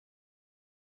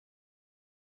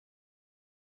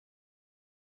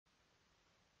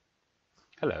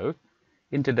Hello.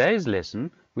 In today's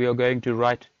lesson, we are going to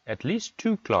write at least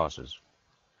two classes.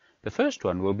 The first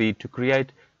one will be to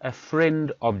create a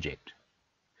friend object.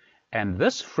 And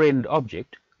this friend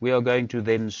object we are going to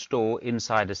then store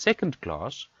inside a second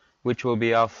class, which will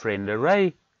be our friend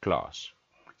array class.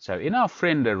 So in our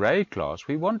friend array class,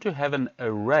 we want to have an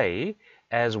array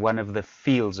as one of the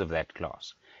fields of that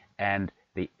class. And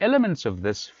the elements of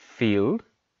this field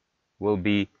will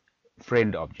be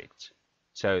friend objects.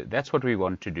 So that's what we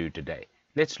want to do today.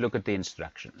 Let's look at the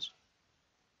instructions.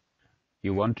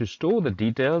 You want to store the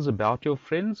details about your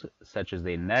friends, such as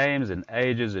their names and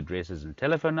ages, addresses and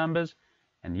telephone numbers.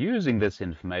 And using this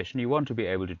information, you want to be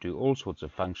able to do all sorts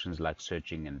of functions like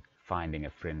searching and finding a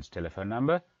friend's telephone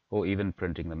number, or even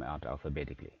printing them out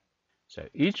alphabetically. So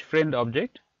each friend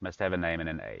object must have a name and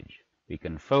an age. We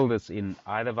can fill this in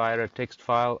either via a text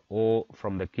file or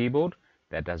from the keyboard.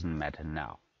 That doesn't matter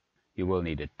now. You will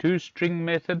need a toString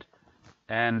method,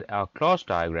 and our class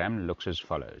diagram looks as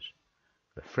follows.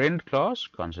 The friend class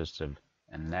consists of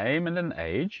a name and an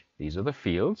age. These are the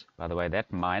fields. By the way,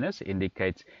 that minus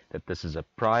indicates that this is a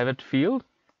private field,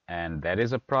 and that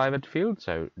is a private field.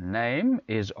 So name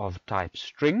is of type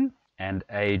string, and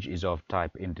age is of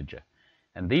type integer.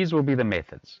 And these will be the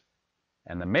methods.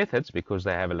 And the methods, because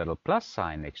they have a little plus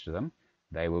sign next to them,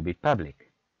 they will be public.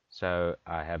 So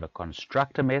I have a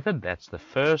constructor method, that's the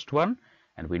first one,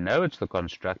 and we know it's the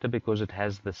constructor because it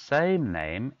has the same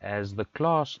name as the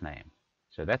class name.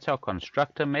 So that's our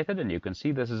constructor method, and you can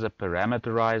see this is a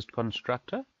parameterized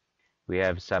constructor. We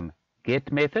have some get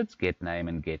methods, get name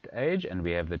and get age, and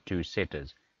we have the two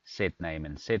setters, set name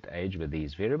and set age with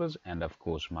these variables, and of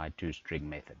course my toString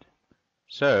method.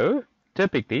 So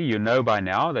typically you know by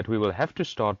now that we will have to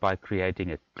start by creating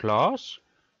a class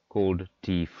called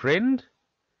tFriend,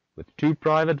 with two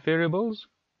private variables.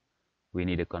 We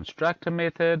need a constructor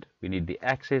method, we need the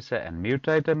accessor and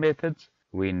mutator methods,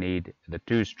 we need the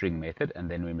toString method, and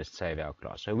then we must save our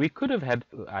class. So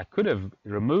I could have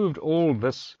removed all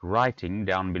this writing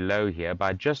down below here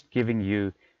by just giving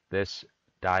you this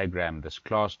diagram, this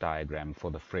class diagram for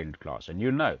the friend class. And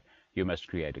you know, you must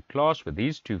create a class with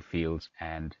these two fields,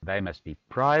 and they must be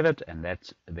private, and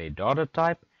that's their data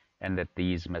type, and that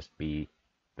these must be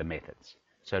the methods.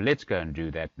 So let's go and do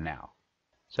that now.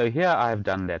 So here I've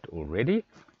done that already.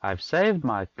 I've saved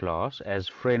my class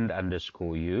as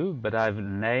friend_u, but I've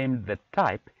named the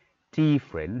type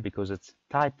tFriend because it's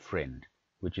type friend,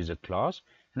 which is a class,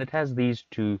 and it has these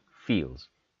two fields,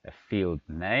 a field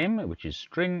name, which is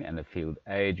string, and a field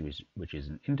age, which is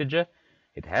an integer.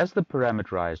 It has the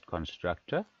parameterized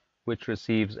constructor, which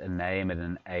receives a name and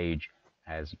an age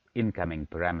as incoming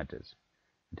parameters.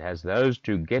 It has those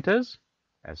two getters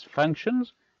as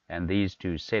functions, and these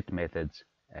two set methods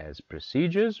as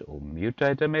procedures or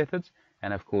mutator methods,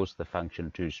 and of course the function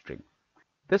toString.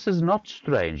 This is not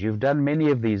strange. You've done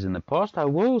many of these in the past. I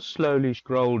will slowly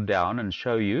scroll down and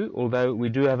show you, although we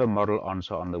do have a model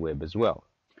answer on the web as well.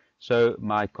 So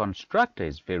my constructor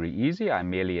is very easy. I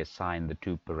merely assign the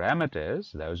two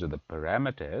parameters, those are the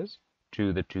parameters,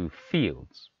 to the two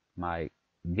fields. My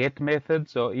get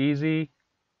methods are easy,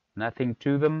 nothing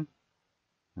to them.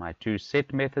 My two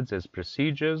set methods as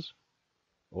procedures,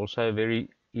 also very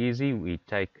easy. We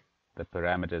take the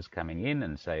parameters coming in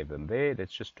and save them there.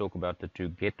 Let's just talk about the two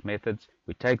get methods.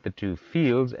 We take the two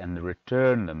fields and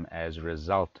return them as a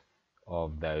result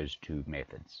of those two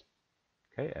methods,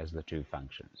 okay, as the two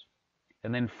functions.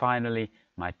 And then finally,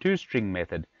 my toString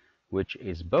method, which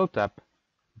is built up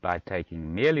by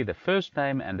taking merely the first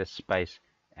name and a space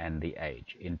and the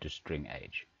age into string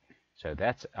age. So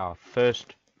that's our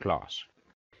first class.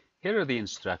 Here are the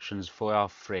instructions for our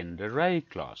friend array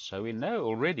class. So we know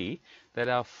already that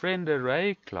our friend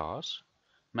array class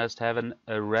must have an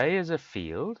array as a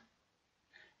field,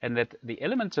 and that the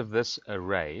elements of this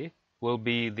array will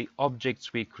be the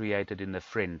objects we created in the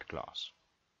friend class.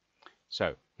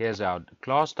 So here's our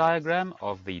class diagram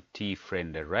of the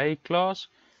tFriend array class.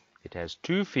 It has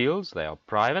two fields. They are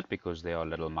private because there are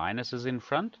little minuses in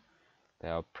front. They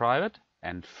are private,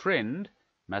 and friend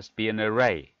must be an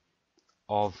array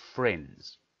of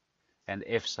friends, and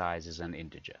f size is an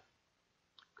integer.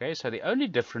 Okay, so the only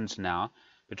difference now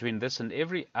between this and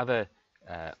every other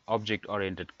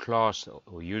object-oriented class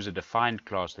or user-defined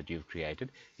class that you've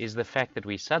created is the fact that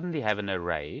we suddenly have an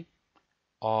array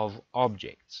of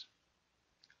objects.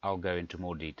 I'll go into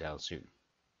more detail soon.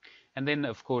 And then,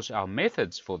 of course, our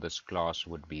methods for this class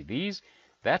would be these.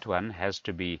 That one has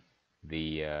to be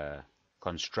the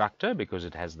constructor because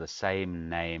it has the same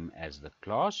name as the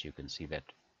class. You can see that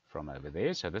from over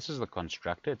there. So this is the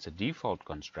constructor. It's a default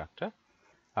constructor.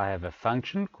 I have a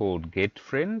function called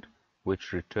getFriend,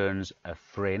 which returns a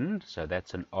friend. So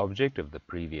that's an object of the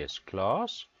previous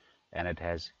class, and it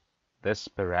has this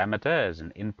parameter as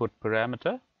an input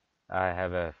parameter. I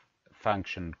have a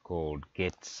function called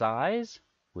getSize,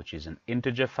 which is an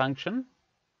integer function,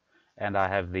 and I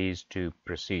have these two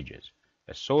procedures,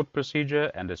 a sort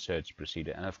procedure and a search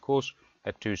procedure, and of course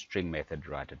a toString method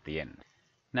right at the end.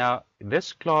 Now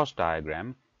this class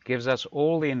diagram gives us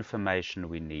all the information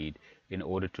we need in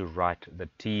order to write the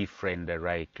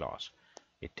tFriendArray class.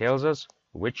 It tells us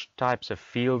which types of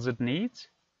fields it needs,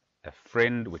 a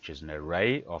friend which is an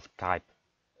array of type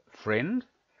friend,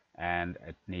 and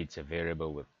it needs a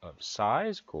variable of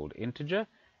size called integer,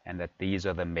 and that these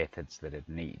are the methods that it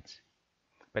needs.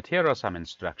 But here are some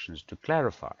instructions to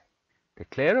clarify.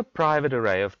 Declare a private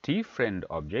array of tFriend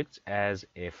objects as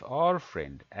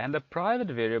frFriend and a private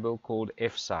variable called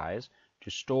fSize to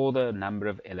store the number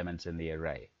of elements in the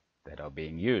array that are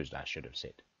being used, I should have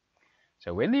said.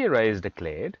 So when the array is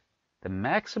declared, the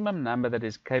maximum number that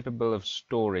is capable of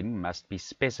storing must be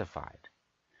specified.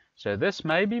 So this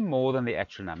may be more than the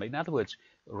actual number. In other words,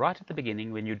 right at the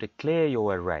beginning, when you declare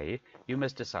your array, you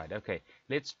must decide, okay,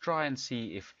 let's try and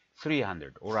see if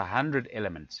 300 or 100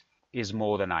 elements is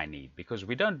more than I need, because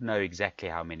we don't know exactly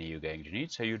how many you're going to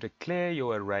need. So you declare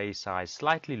your array size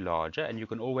slightly larger, and you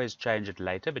can always change it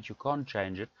later, but you can't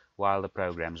change it while the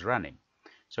program's running.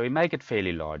 So we make it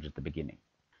fairly large at the beginning.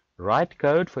 Write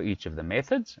code for each of the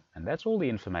methods, and that's all the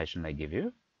information they give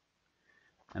you.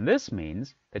 And this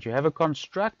means that you have a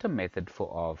constructor method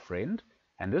for rFriend,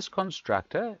 and this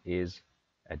constructor is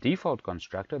a default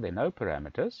constructor. There are no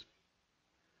parameters.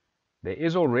 There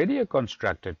is already a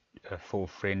constructor for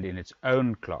friend in its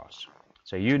own class.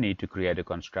 So you need to create a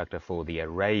constructor for the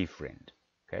array friend,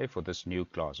 okay, for this new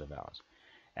class of ours.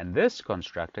 And this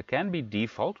constructor can be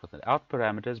default without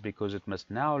parameters because it must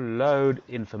now load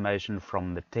information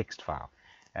from the text file.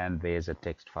 And there's a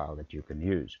text file that you can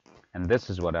use. And this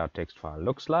is what our text file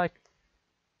looks like.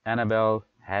 Annabelle,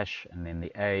 hash, and then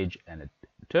the age, and it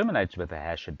terminates with a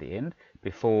hash at the end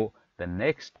before the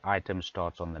next item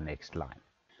starts on the next line.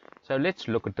 So let's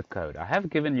look at the code. I have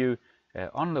given you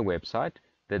on the website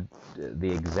the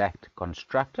exact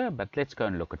constructor, but let's go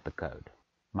and look at the code.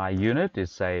 My unit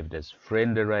is saved as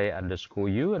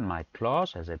friendarray_u, and my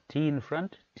class has a t in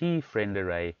front,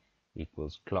 tFriendArray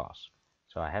equals class.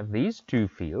 So I have these two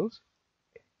fields.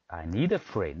 I need a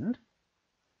friend,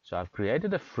 so I've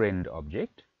created a friend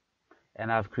object,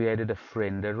 and I've created a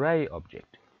friendArray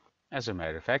object. As a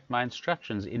matter of fact, my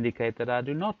instructions indicate that I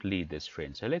do not need this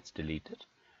friend, so let's delete it.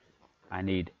 I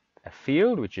need a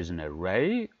field which is an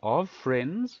array of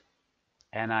friends,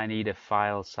 and I need a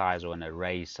file size or an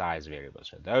array size variable.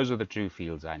 So those are the two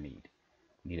fields I need.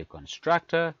 I need a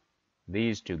constructor,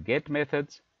 these two get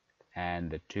methods,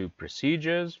 and the two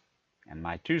procedures, and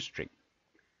my toString.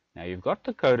 Now you've got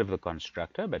the code of the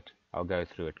constructor, but I'll go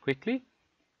through it quickly.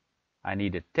 I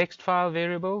need a text file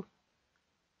variable,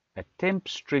 a temp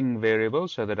string variable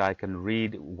so that I can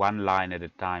read one line at a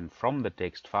time from the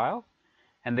text file,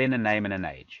 and then a name and an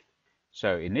age.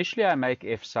 So initially I make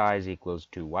fSize equals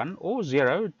to 1 or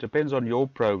 0, it depends on your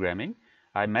programming.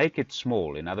 I make it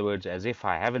small, in other words, as if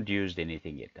I haven't used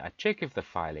anything yet. I check if the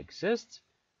file exists,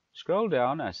 scroll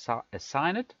down,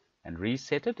 assign it, and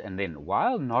reset it, and then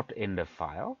while not end of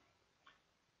file,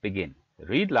 begin.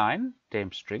 Read line,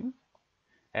 temp string,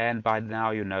 and by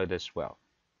now you know this well.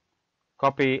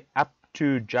 Copy up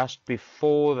to just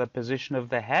before the position of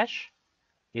the hash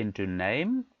into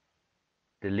name,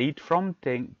 delete from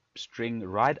temp string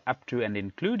right up to and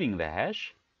including the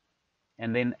hash,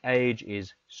 and then age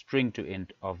is string to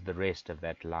int of the rest of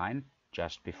that line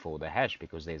just before the hash,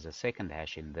 because there's a second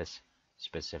hash in this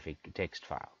specific text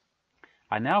file.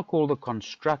 I now call the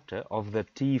constructor of the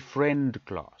tFriend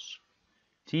class,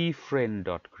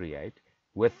 tFriend.create,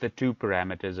 with the two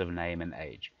parameters of name and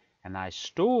age, and I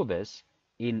store this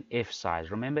in fSize.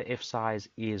 Remember, fSize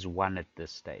is 1 at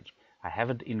this stage. I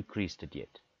haven't increased it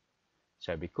yet.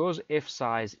 So because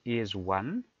fSize is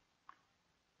 1,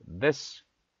 this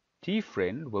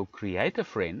tFriend will create a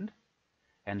friend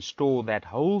and store that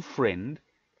whole friend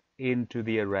into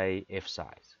the array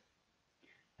fSize.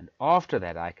 And after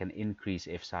that, I can increase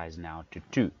fSize now to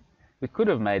 2. We could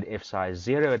have made fSize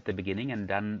 0 at the beginning and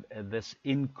done this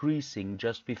increasing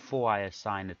just before I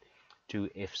assign it to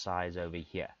fSize over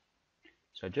here.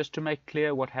 So just to make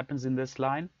clear what happens in this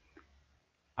line,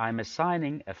 I'm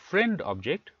assigning a friend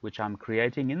object, which I'm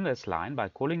creating in this line by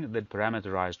calling the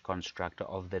parameterized constructor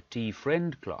of the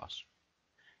tFriend class.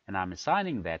 And I'm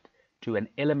assigning that to an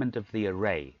element of the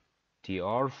array.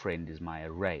 trFriend is my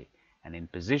array. And in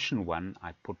position 1,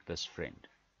 I put this friend.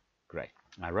 Great.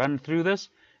 I run through this,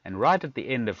 and right at the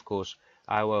end, of course,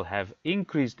 I will have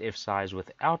increased f size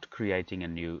without creating a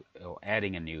new or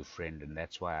adding a new friend, and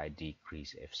that's why I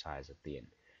decrease f size at the end.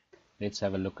 Let's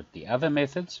have a look at the other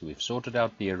methods. We've sorted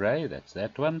out the array, that's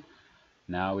that one.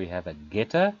 Now we have a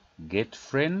getter, get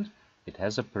friend. It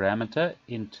has a parameter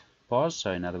int pos,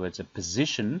 so in other words a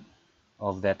position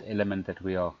of that element that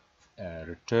we are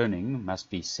returning must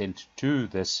be sent to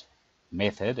this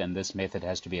method, and this method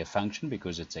has to be a function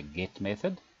because it's a get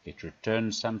method. It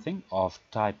returns something of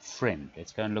type friend.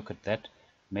 Let's go and look at that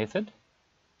method.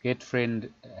 Get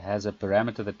friend has a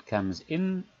parameter that comes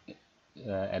in,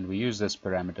 and we use this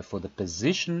parameter for the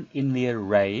position in the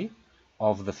array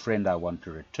of the friend I want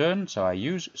to return. So I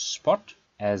use spot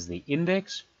as the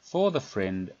index for the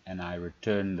friend, and I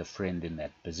return the friend in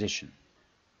that position.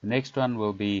 The next one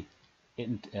will be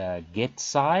get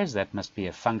size. That must be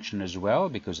a function as well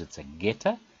because it's a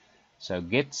getter. So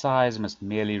get size must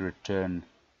merely return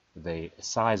the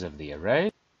size of the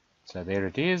array. So there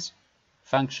it is.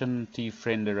 Function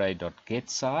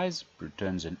tFriendArray.getSize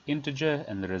returns an integer,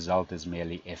 and the result is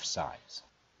merely f size.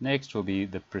 Next will be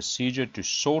the procedure to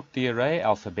sort the array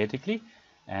alphabetically,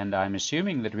 and I'm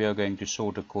assuming that we are going to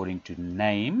sort according to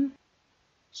name.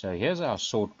 So here's our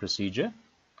sort procedure.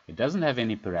 It doesn't have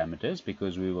any parameters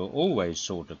because we will always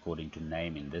sort according to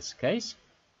name in this case.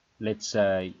 Let's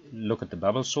look at the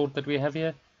bubble sort that we have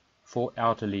here. For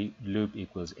outer loop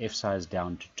equals f size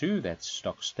down to 2, that's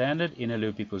stock standard. Inner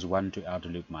loop equals 1 to outer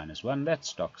loop minus 1, that's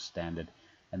stock standard.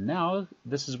 And now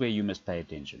this is where you must pay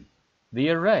attention. The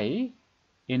array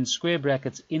in square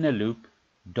brackets inner loop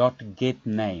dot get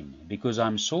name, because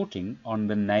I'm sorting on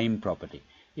the name property.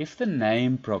 If the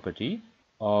name property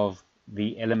of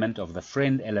the element of the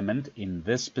friend element in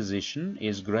this position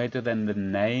is greater than the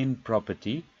name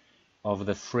property of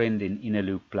the friend in inner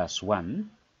loop plus 1,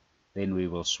 then we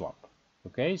will swap.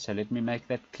 Okay, so let me make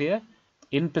that clear.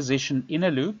 In position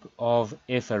inner loop of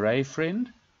f array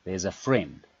friend, there's a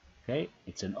friend. Okay,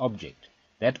 it's an object.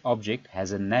 That object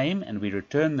has a name, and we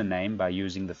return the name by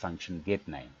using the function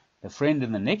getName. The friend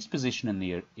in the next position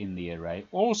in the array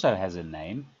also has a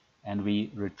name, and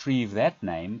we retrieve that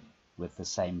name with the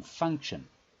same function,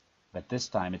 but this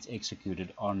time it's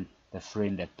executed on the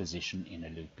friend at position inner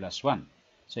loop plus 1.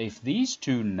 So if these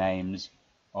two names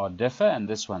are differ and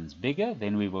this one's bigger,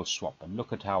 then we will swap. And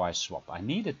look at how I swap. I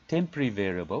need a temporary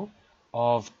variable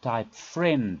of type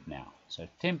friend now. So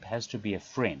temp has to be a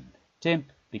friend. Temp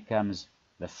becomes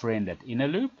the friend at inner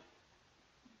loop.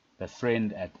 The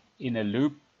friend at inner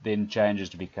loop then changes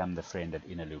to become the friend at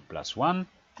inner loop plus 1.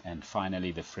 And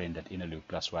finally the friend at inner loop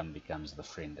plus 1 becomes the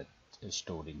friend that is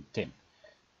stored in temp.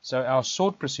 So our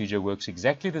sort procedure works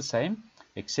exactly the same,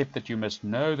 except that you must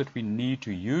know that we need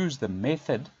to use the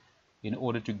method in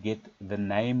order to get the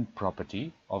name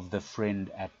property of the friend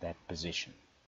at that position.